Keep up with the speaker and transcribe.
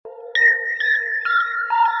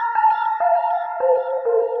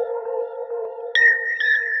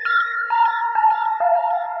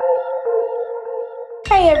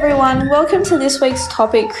Hey everyone, welcome to this week's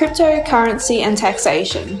topic, cryptocurrency and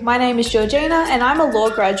taxation. My name is Georgina and I'm a law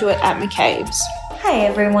graduate at McCabe's. Hey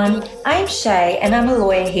everyone, I'm Shay and I'm a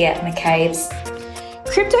lawyer here at McCabe's.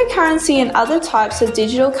 Cryptocurrency and other types of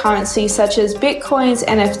digital currency such as bitcoins,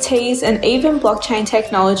 NFTs and even blockchain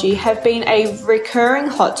technology have been a recurring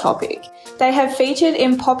hot topic. They have featured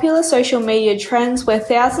in popular social media trends where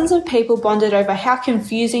thousands of people bonded over how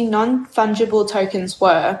confusing non-fungible tokens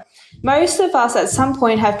were. Most of us at some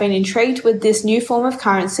point have been intrigued with this new form of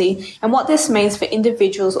currency and what this means for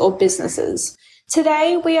individuals or businesses.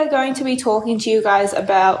 Today, we are going to be talking to you guys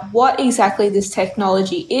about what exactly this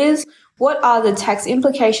technology is, what are the tax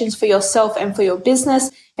implications for yourself and for your business,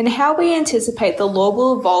 and how we anticipate the law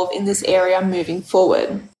will evolve in this area moving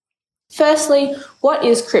forward. Firstly, what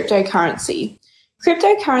is cryptocurrency?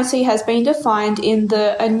 Cryptocurrency has been defined in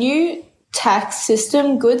a new tax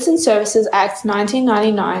system, Goods and Services Act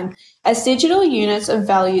 1999, as digital units of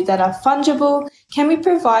value that are fungible, can be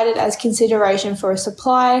provided as consideration for a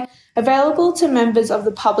supply, available to members of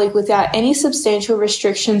the public without any substantial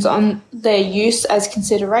restrictions on their use as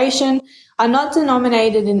consideration, are not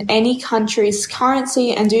denominated in any country's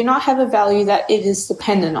currency, and do not have a value that it is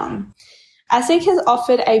dependent on. ASIC has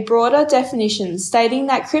offered a broader definition stating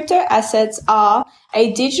that crypto assets are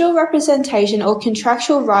a digital representation or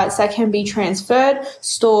contractual rights that can be transferred,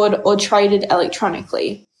 stored, or traded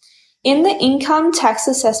electronically. In the Income Tax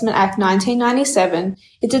Assessment Act 1997,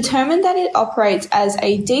 it determined that it operates as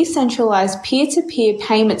a decentralized peer-to-peer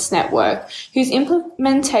payments network whose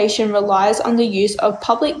implementation relies on the use of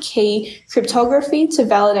public key cryptography to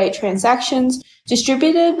validate transactions,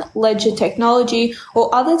 distributed ledger technology,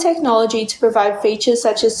 or other technology to provide features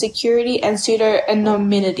such as security and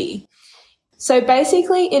pseudo-anonymity. So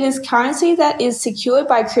basically, it is currency that is secured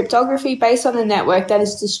by cryptography based on a network that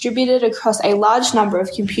is distributed across a large number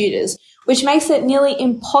of computers, which makes it nearly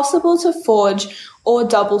impossible to forge or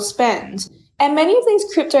double spend. And many of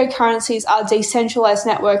these cryptocurrencies are decentralized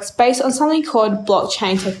networks based on something called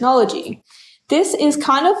blockchain technology. This is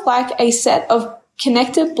kind of like a set of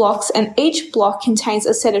connected blocks, and each block contains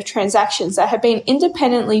a set of transactions that have been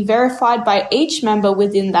independently verified by each member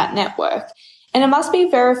within that network. And it must be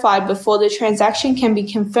verified before the transaction can be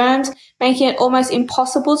confirmed, making it almost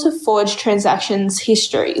impossible to forge transactions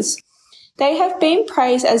histories. They have been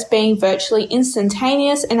praised as being virtually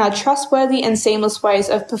instantaneous and are trustworthy and seamless ways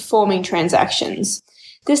of performing transactions.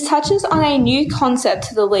 This touches on a new concept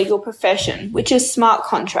to the legal profession, which is smart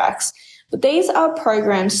contracts. But these are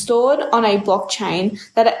programs stored on a blockchain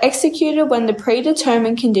that are executed when the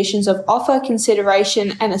predetermined conditions of offer,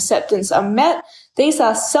 consideration, and acceptance are met. These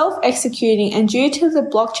are self-executing, and due to the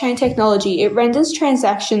blockchain technology, it renders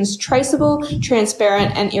transactions traceable,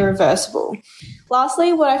 transparent, and irreversible.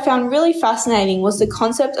 Lastly, what I found really fascinating was the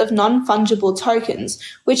concept of non-fungible tokens,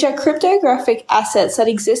 which are cryptographic assets that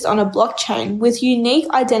exist on a blockchain with unique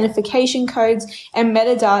identification codes and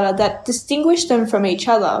metadata that distinguish them from each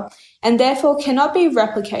other, and therefore cannot be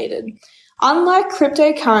replicated. Unlike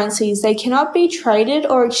cryptocurrencies, they cannot be traded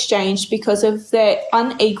or exchanged because of their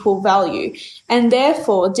unequal value, and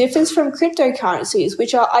therefore differs from cryptocurrencies,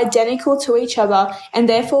 which are identical to each other and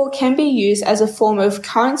therefore can be used as a form of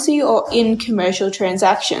currency or in commercial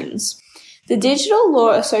transactions. The Digital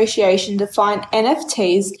Law Association defined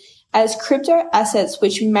NFTs as crypto assets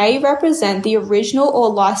which may represent the original or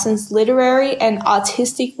licensed literary and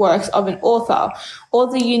artistic works of an author, or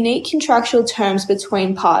the unique contractual terms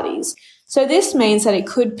between parties. So this means that it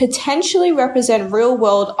could potentially represent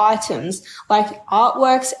real-world items like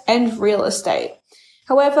artworks and real estate.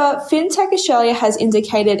 However, FinTech Australia has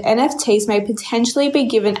indicated NFTs may potentially be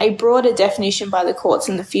given a broader definition by the courts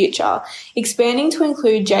in the future, expanding to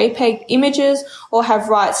include JPEG images or have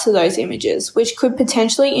rights to those images, which could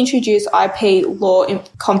potentially introduce IP law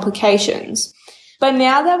complications. But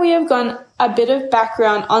now that we have gone a bit of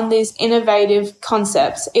background on these innovative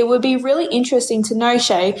concepts, it would be really interesting to know,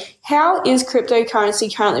 Shay, how is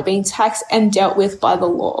cryptocurrency currently being taxed and dealt with by the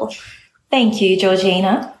law? Thank you,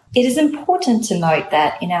 Georgina. It is important to note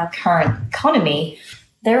that in our current economy,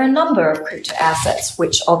 there are a number of crypto assets,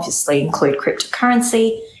 which obviously include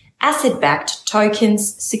cryptocurrency, asset-backed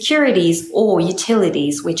tokens, securities, or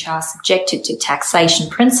utilities, which are subjected to taxation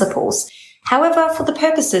principles. However, for the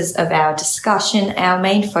purposes of our discussion, our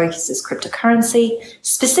main focus is cryptocurrency,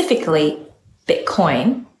 specifically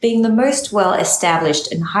Bitcoin, being the most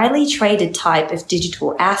well-established and highly traded type of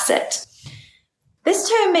digital asset. This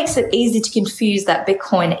term makes it easy to confuse that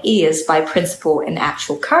Bitcoin is, by principle, an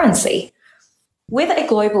actual currency. With a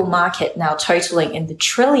global market now totaling in the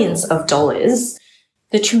trillions of dollars,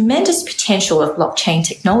 The tremendous potential of blockchain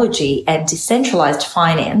technology and decentralized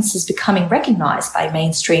finance is becoming recognized by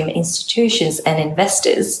mainstream institutions and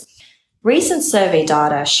investors. Recent survey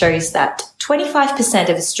data shows that 25%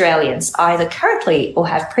 of Australians either currently or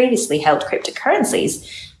have previously held cryptocurrencies,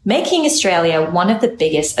 making Australia one of the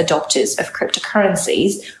biggest adopters of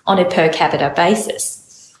cryptocurrencies on a per capita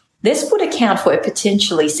basis. This would account for a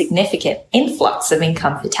potentially significant influx of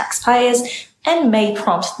income for taxpayers and may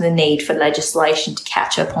prompt the need for legislation to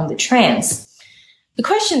catch up on the trends. The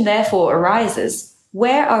question therefore arises,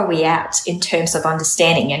 where are we at in terms of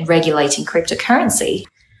understanding and regulating cryptocurrency?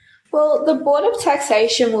 Well, the Board of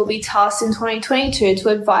Taxation will be tasked in 2022 to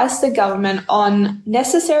advise the government on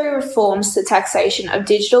necessary reforms to taxation of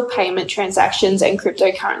digital payment transactions and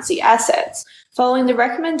cryptocurrency assets, following the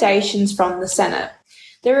recommendations from the Senate.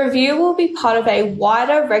 The review will be part of a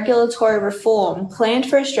wider regulatory reform planned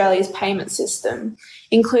for Australia's payment system,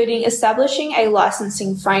 including establishing a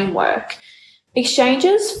licensing framework,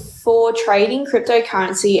 exchanges for trading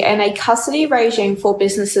cryptocurrency, and a custody regime for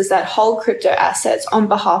businesses that hold crypto assets on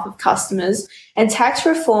behalf of customers, and tax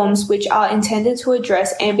reforms which are intended to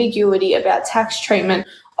address ambiguity about tax treatment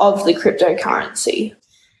of the cryptocurrency.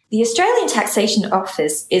 The Australian Taxation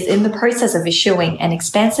Office is in the process of issuing an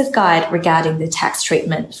expansive guide regarding the tax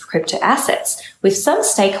treatment of crypto assets, with some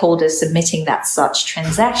stakeholders submitting that such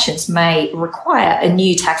transactions may require a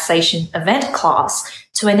new taxation event class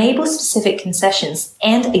to enable specific concessions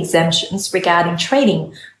and exemptions regarding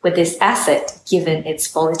trading with this asset given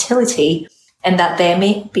its volatility, and that there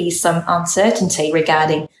may be some uncertainty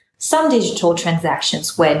regarding some digital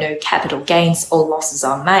transactions where no capital gains or losses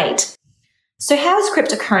are made. So how is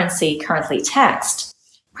cryptocurrency currently taxed?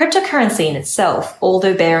 Cryptocurrency in itself,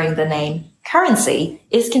 although bearing the name currency,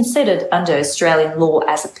 is considered under Australian law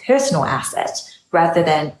as a personal asset rather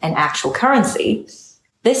than an actual currency.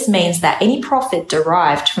 This means that any profit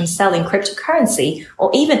derived from selling cryptocurrency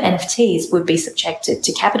or even NFTs would be subjected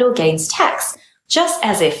to capital gains tax, just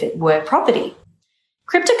as if it were property.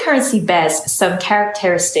 Cryptocurrency bears some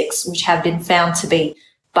characteristics which have been found to be,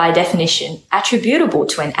 by definition, attributable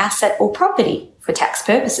to an asset or property for tax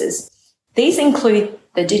purposes. These include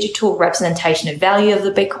the digital representation of value of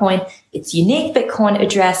the Bitcoin, its unique Bitcoin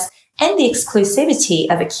address, and the exclusivity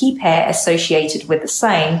of a key pair associated with the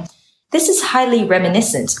same. This is highly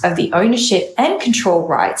reminiscent of the ownership and control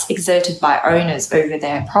rights exerted by owners over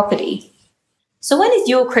their property. So when is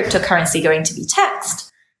your cryptocurrency going to be taxed?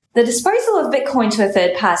 The disposal of Bitcoin to a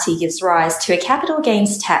third party gives rise to a capital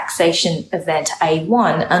gains taxation event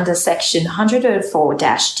A1 under Section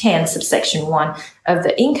 104-10, subsection 1 of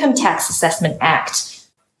the Income Tax Assessment Act.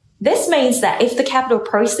 This means that if the capital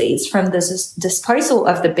proceeds from the disposal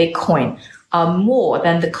of the Bitcoin are more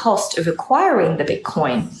than the cost of acquiring the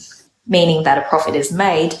Bitcoin, meaning that a profit is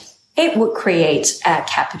made, it would create a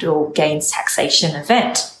capital gains taxation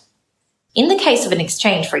event. In the case of an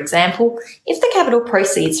exchange, for example, if the capital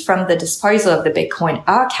proceeds from the disposal of the Bitcoin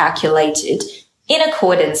are calculated in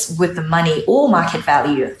accordance with the money or market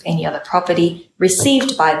value of any other property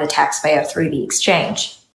received by the taxpayer through the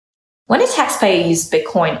exchange. When a taxpayer uses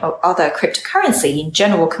Bitcoin or other cryptocurrency in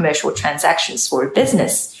general commercial transactions for a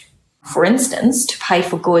business, for instance, to pay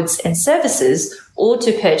for goods and services or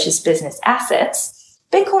to purchase business assets,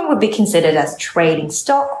 Bitcoin would be considered as trading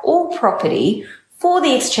stock or property for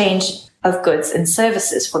the exchange of goods and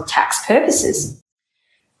services for tax purposes.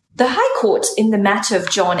 The High Court in the matter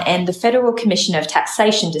of John and the Federal Commission of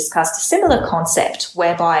Taxation discussed a similar concept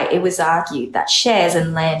whereby it was argued that shares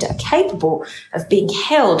and land are capable of being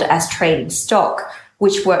held as trading stock,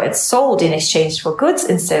 which were sold in exchange for goods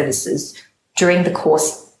and services during the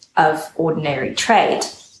course of ordinary trade.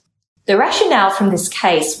 The rationale from this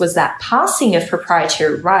case was that passing of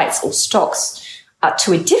proprietary rights or stocks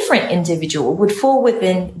to a different individual would fall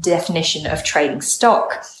within the definition of trading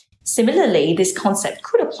stock. Similarly, this concept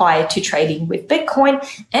could apply to trading with Bitcoin,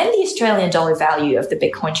 and the Australian dollar value of the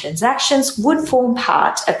Bitcoin transactions would form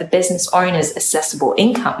part of the business owner's assessable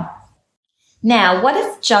income. Now, what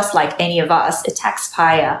if, just like any of us, a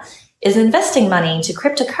taxpayer is investing money into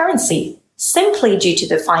cryptocurrency simply due to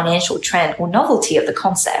the financial trend or novelty of the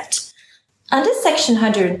concept? Under Section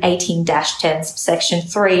 118-10, Section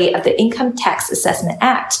 3 of the Income Tax Assessment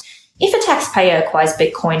Act, if a taxpayer acquires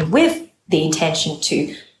Bitcoin with the intention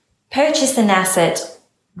to purchase an asset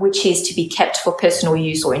which is to be kept for personal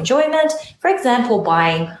use or enjoyment, for example,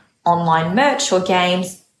 buying online merch or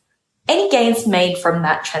games, any gains made from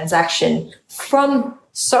that transaction from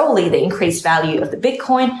solely the increased value of the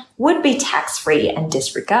Bitcoin would be tax-free and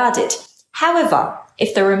disregarded. However,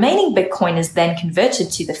 if the remaining Bitcoin is then converted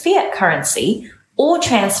to the fiat currency or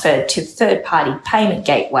transferred to a third-party payment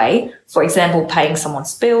gateway, for example, paying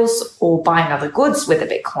someone's bills or buying other goods with a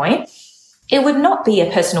Bitcoin, it would not be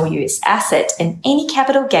a personal use asset, and any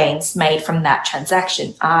capital gains made from that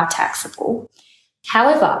transaction are taxable.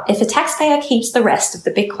 However, if a taxpayer keeps the rest of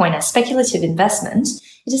the Bitcoin as speculative investment,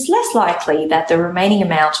 it is less likely that the remaining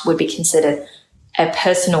amount would be considered a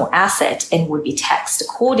personal asset and would be taxed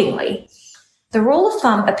accordingly. The rule of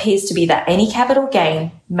thumb appears to be that any capital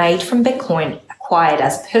gain made from Bitcoin acquired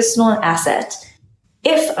as a personal asset,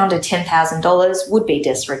 if under $10,000, would be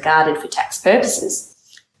disregarded for tax purposes.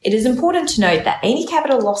 It is important to note that any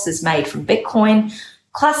capital losses made from Bitcoin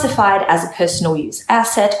classified as a personal use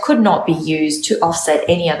asset could not be used to offset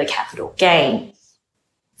any other capital gain.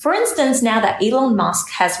 For instance, now that Elon Musk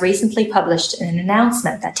has recently published an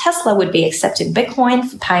announcement that Tesla would be accepting Bitcoin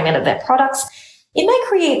for payment of their products, it may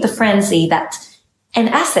create the frenzy that an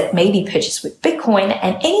asset may be purchased with Bitcoin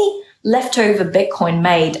and any leftover Bitcoin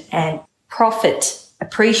made and profit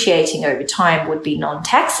appreciating over time would be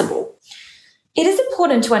non-taxable. It is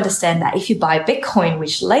important to understand that if you buy Bitcoin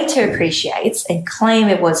which later appreciates and claim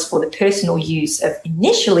it was for the personal use of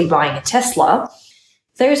initially buying a Tesla,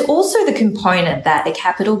 there is also the component that a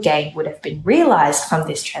capital gain would have been realized from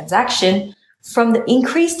this transaction from the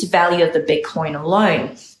increased value of the Bitcoin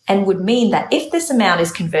alone, and would mean that if this amount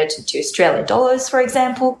is converted to Australian dollars, for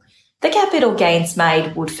example, the capital gains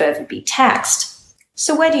made would further be taxed.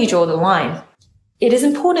 So where do you draw the line? It is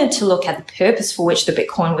important to look at the purpose for which the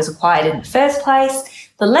Bitcoin was acquired in the first place,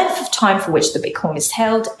 the length of time for which the Bitcoin is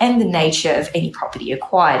held, and the nature of any property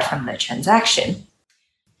acquired from the transaction.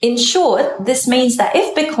 In short, this means that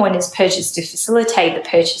if Bitcoin is purchased to facilitate the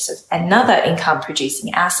purchase of another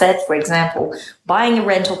income-producing asset, for example, buying a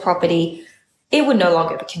rental property, it would no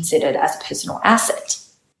longer be considered as a personal asset.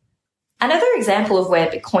 Another example of where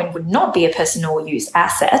Bitcoin would not be a personal use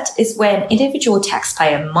asset is when an individual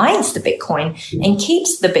taxpayer mines the Bitcoin and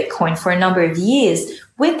keeps the Bitcoin for a number of years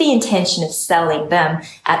with the intention of selling them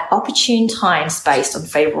at opportune times based on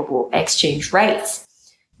favorable exchange rates.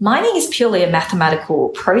 Mining is purely a mathematical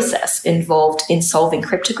process involved in solving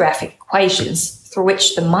cryptographic equations through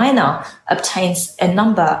which the miner obtains a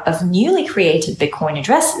number of newly created Bitcoin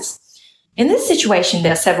addresses. In this situation,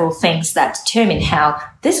 there are several things that determine how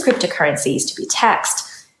this cryptocurrency is to be taxed.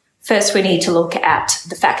 First, we need to look at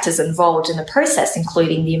the factors involved in the process,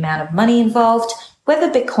 including the amount of money involved, whether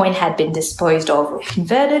Bitcoin had been disposed of or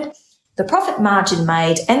converted, the profit margin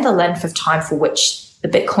made, and the length of time for which the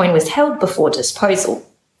Bitcoin was held before disposal.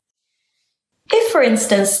 If, for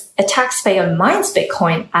instance, a taxpayer mines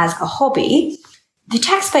Bitcoin as a hobby, the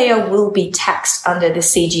taxpayer will be taxed under the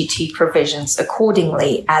CGT provisions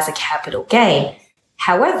accordingly as a capital gain.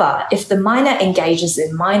 However, if the miner engages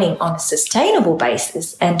in mining on a sustainable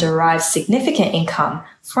basis and derives significant income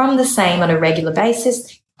from the same on a regular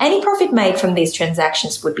basis, any profit made from these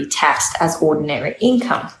transactions would be taxed as ordinary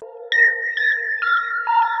income.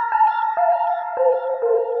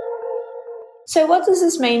 So what does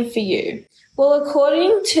this mean for you? Well,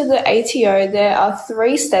 according to the ATO, there are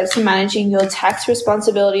 3 steps to managing your tax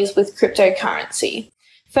responsibilities with cryptocurrency.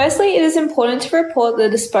 Firstly, it is important to report the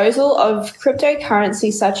disposal of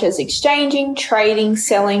cryptocurrency such as exchanging, trading,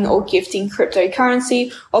 selling, or gifting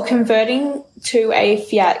cryptocurrency, or converting to a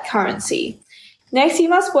fiat currency. Next, you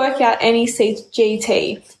must work out any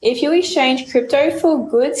CGT. If you exchange crypto for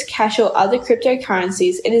goods, cash, or other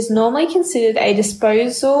cryptocurrencies, it is normally considered a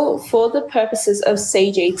disposal for the purposes of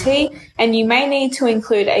CGT, and you may need to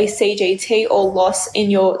include a CGT or loss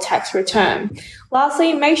in your tax return.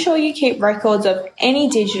 Lastly, make sure you keep records of any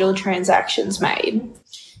digital transactions made.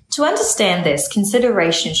 To understand this,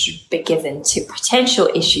 consideration should be given to potential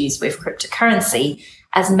issues with cryptocurrency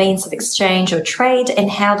as means of exchange or trade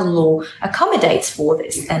and how the law accommodates for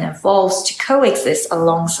this and evolves to coexist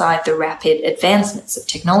alongside the rapid advancements of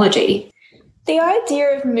technology. The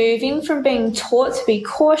idea of moving from being taught to be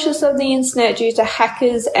cautious of the internet due to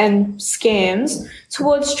hackers and scams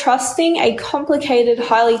towards trusting a complicated,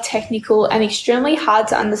 highly technical, and extremely hard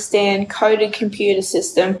to understand coded computer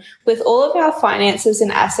system with all of our finances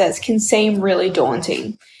and assets can seem really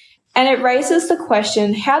daunting. And it raises the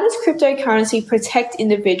question, how does cryptocurrency protect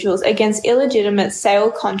individuals against illegitimate sale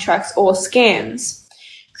contracts or scams?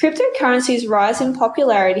 Cryptocurrency's rise in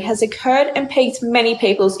popularity has occurred and piqued many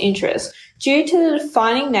people's interest due to the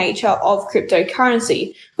defining nature of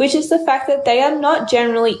cryptocurrency, which is the fact that they are not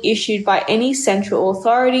generally issued by any central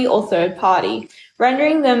authority or third party,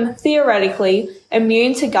 rendering them theoretically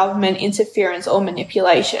immune to government interference or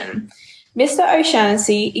manipulation. Mr.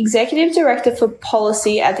 O'Shannessy, Executive Director for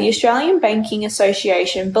Policy at the Australian Banking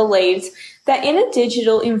Association, believes that in a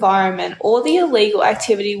digital environment, all the illegal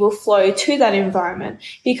activity will flow to that environment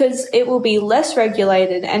because it will be less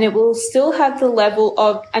regulated and it will still have the level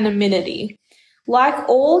of anonymity. Like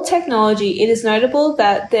all technology, it is notable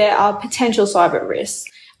that there are potential cyber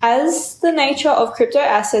risks, as the nature of crypto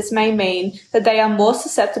assets may mean that they are more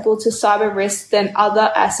susceptible to cyber risks than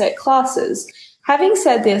other asset classes. Having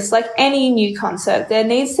said this, like any new concept, there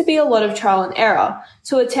needs to be a lot of trial and error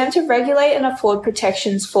to attempt to regulate and afford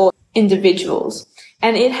protections for individuals.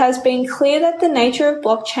 And it has been clear that the nature of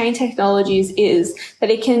blockchain technologies is that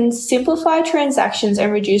it can simplify transactions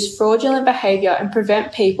and reduce fraudulent behavior and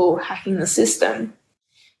prevent people hacking the system.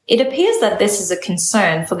 It appears that this is a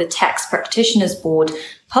concern for the Tax Practitioners Board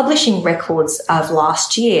publishing records of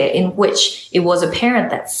last year in which it was apparent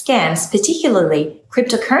that scams, particularly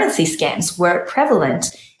cryptocurrency scams, were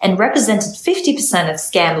prevalent and represented 50% of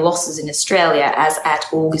scam losses in Australia as at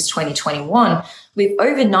August 2021, with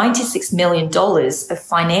over $96 million of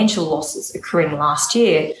financial losses occurring last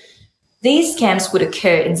year. These scams would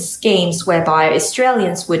occur in schemes whereby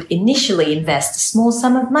Australians would initially invest a small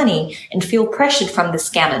sum of money and feel pressured from the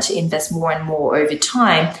scammer to invest more and more over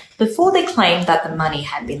time before they claimed that the money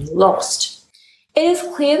had been lost. It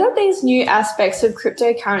is clear that these new aspects of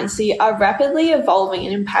cryptocurrency are rapidly evolving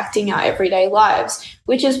and impacting our everyday lives,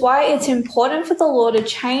 which is why it's important for the law to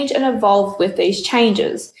change and evolve with these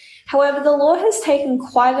changes. However, the law has taken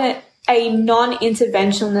quite a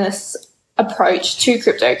non-interventionist approach to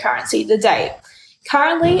cryptocurrency to date.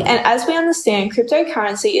 Currently, and as we understand,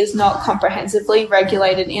 cryptocurrency is not comprehensively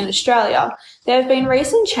regulated in Australia. There have been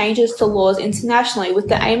recent changes to laws internationally with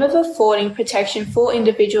the aim of affording protection for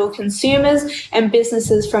individual consumers and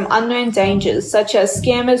businesses from unknown dangers such as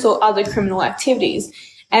scammers or other criminal activities,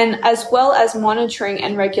 and as well as monitoring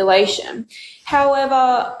and regulation.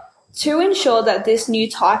 However, to ensure that this new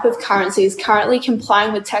type of currency is currently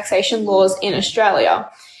complying with taxation laws in Australia,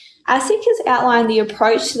 ASIC has outlined the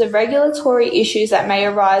approach to the regulatory issues that may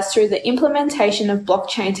arise through the implementation of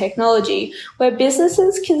blockchain technology, where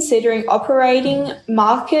businesses considering operating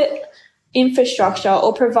market infrastructure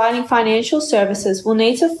or providing financial services will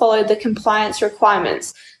need to follow the compliance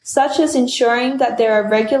requirements, such as ensuring that there are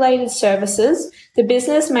regulated services, the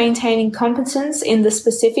business maintaining competence in the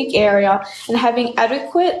specific area, and having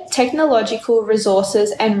adequate technological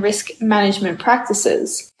resources and risk management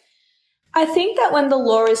practices. I think that when the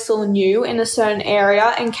law is still new in a certain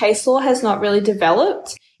area and case law has not really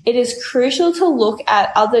developed, it is crucial to look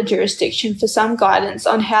at other jurisdictions for some guidance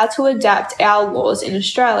on how to adapt our laws in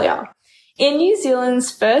Australia. In New Zealand's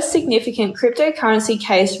first significant cryptocurrency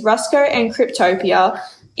case, Rusco and Cryptopia,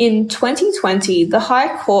 in 2020, the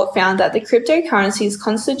High Court found that the cryptocurrencies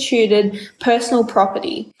constituted personal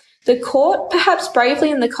property. The court, perhaps bravely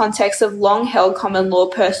in the context of long-held common law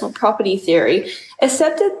personal property theory,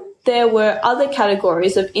 accepted there were other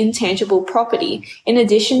categories of intangible property in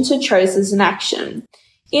addition to choses in action.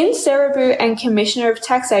 In Cerebu and Commissioner of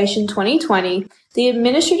Taxation 2020, the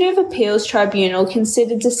Administrative Appeals Tribunal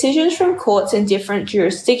considered decisions from courts in different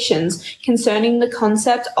jurisdictions concerning the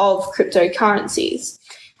concept of cryptocurrencies.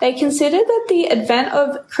 They considered that the advent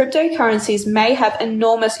of cryptocurrencies may have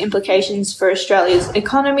enormous implications for Australia's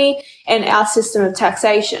economy and our system of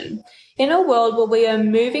taxation. In a world where we are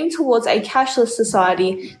moving towards a cashless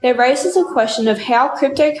society, there raises a question of how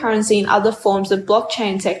cryptocurrency and other forms of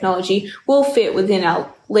blockchain technology will fit within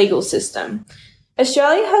our legal system.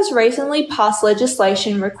 Australia has recently passed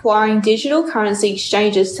legislation requiring digital currency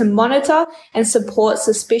exchanges to monitor and support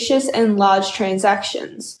suspicious and large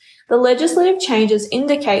transactions. The legislative changes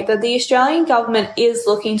indicate that the Australian government is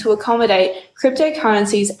looking to accommodate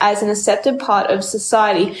cryptocurrencies as an accepted part of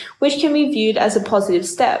society, which can be viewed as a positive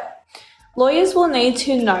step. Lawyers will need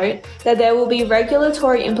to note that there will be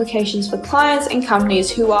regulatory implications for clients and companies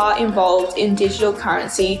who are involved in digital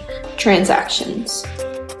currency transactions.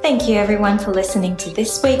 Thank you everyone for listening to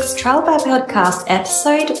this week's Trial by Podcast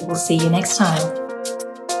episode. We'll see you next time.